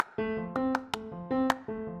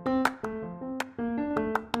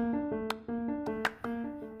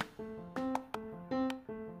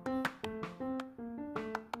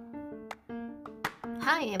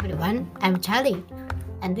Hi everyone, I'm Charlie,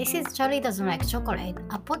 and this is Charlie Doesn't Like Chocolate,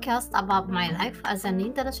 a podcast about my life as an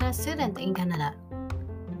international student in Canada.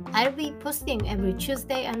 I'll be posting every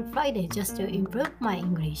Tuesday and Friday just to improve my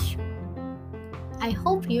English. I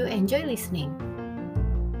hope you enjoy listening.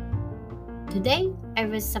 Today, I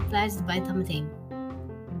was surprised by something.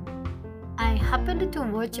 I happened to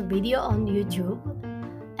watch a video on YouTube,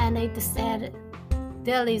 and it said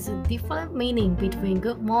there is a different meaning between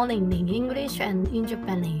good morning in English and in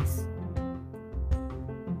Japanese.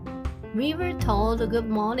 We were told good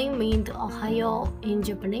morning meant Ohayou in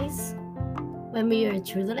Japanese when we were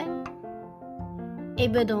children,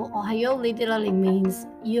 even though Ohayou literally means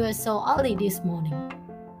you are so early this morning.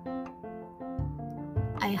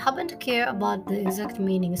 I haven't cared about the exact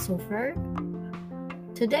meaning so far.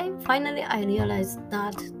 Today, finally I realized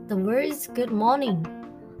that the words good morning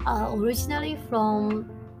are originally from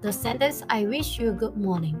the sentence I wish you good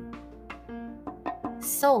morning.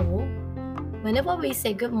 So, whenever we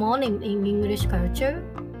say good morning in English culture,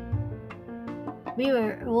 we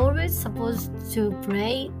were always supposed to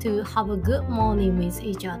pray to have a good morning with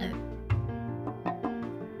each other.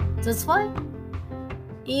 That's why,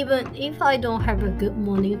 even if I don't have a good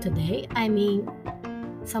morning today, I mean,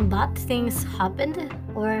 some bad things happened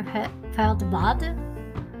or felt bad,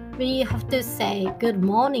 we have to say good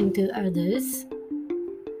morning to others.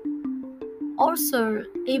 Also,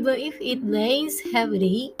 even if it rains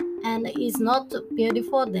heavily and it's not a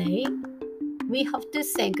beautiful day, we have to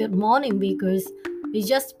say good morning because we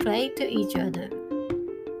just pray to each other.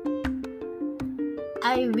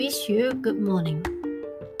 I wish you good morning.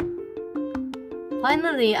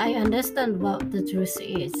 Finally, I understand what the truth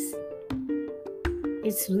is.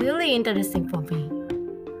 It's really interesting for me.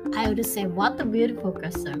 I would say, what a beautiful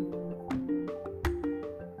question.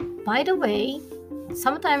 By the way,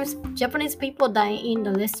 sometimes Japanese people dine in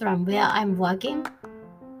the restaurant where I'm working.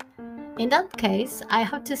 In that case, I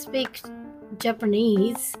have to speak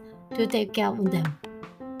Japanese to take care of them.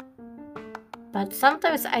 But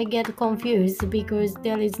sometimes I get confused because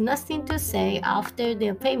there is nothing to say after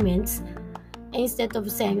their payments instead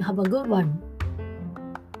of saying have a good one.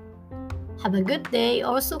 Have a good day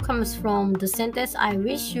also comes from the sentence I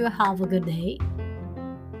wish you have a good day.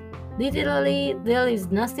 Literally, there is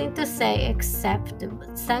nothing to say except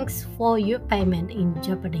thanks for your payment in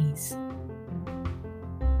Japanese.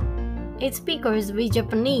 It's because we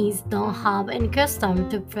Japanese don't have any custom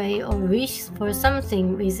to pray or wish for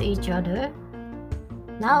something with each other.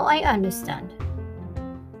 Now I understand.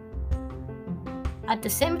 At the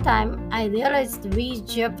same time, I realized we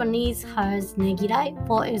Japanese has Negirai,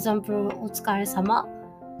 for example, Otsukaresama,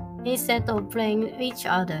 instead of praying each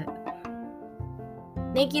other.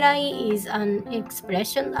 Negirai is an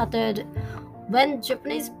expression uttered when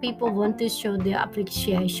Japanese people want to show their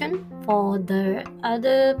appreciation for the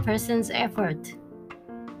other person's effort.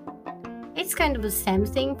 It's kind of the same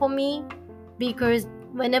thing for me because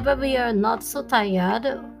whenever we are not so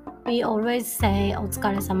tired, we always say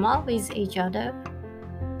Otsukaresama with each other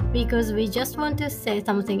because we just want to say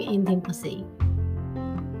something in sympathy.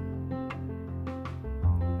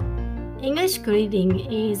 English greeting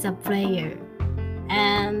is a prayer,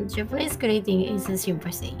 and Japanese greeting is a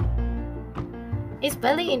sympathy. It's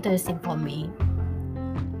very interesting for me.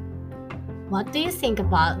 What do you think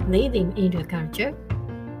about reading in your culture?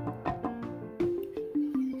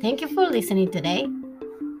 Thank you for listening today.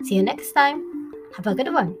 See you next time. Have a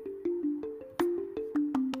good one.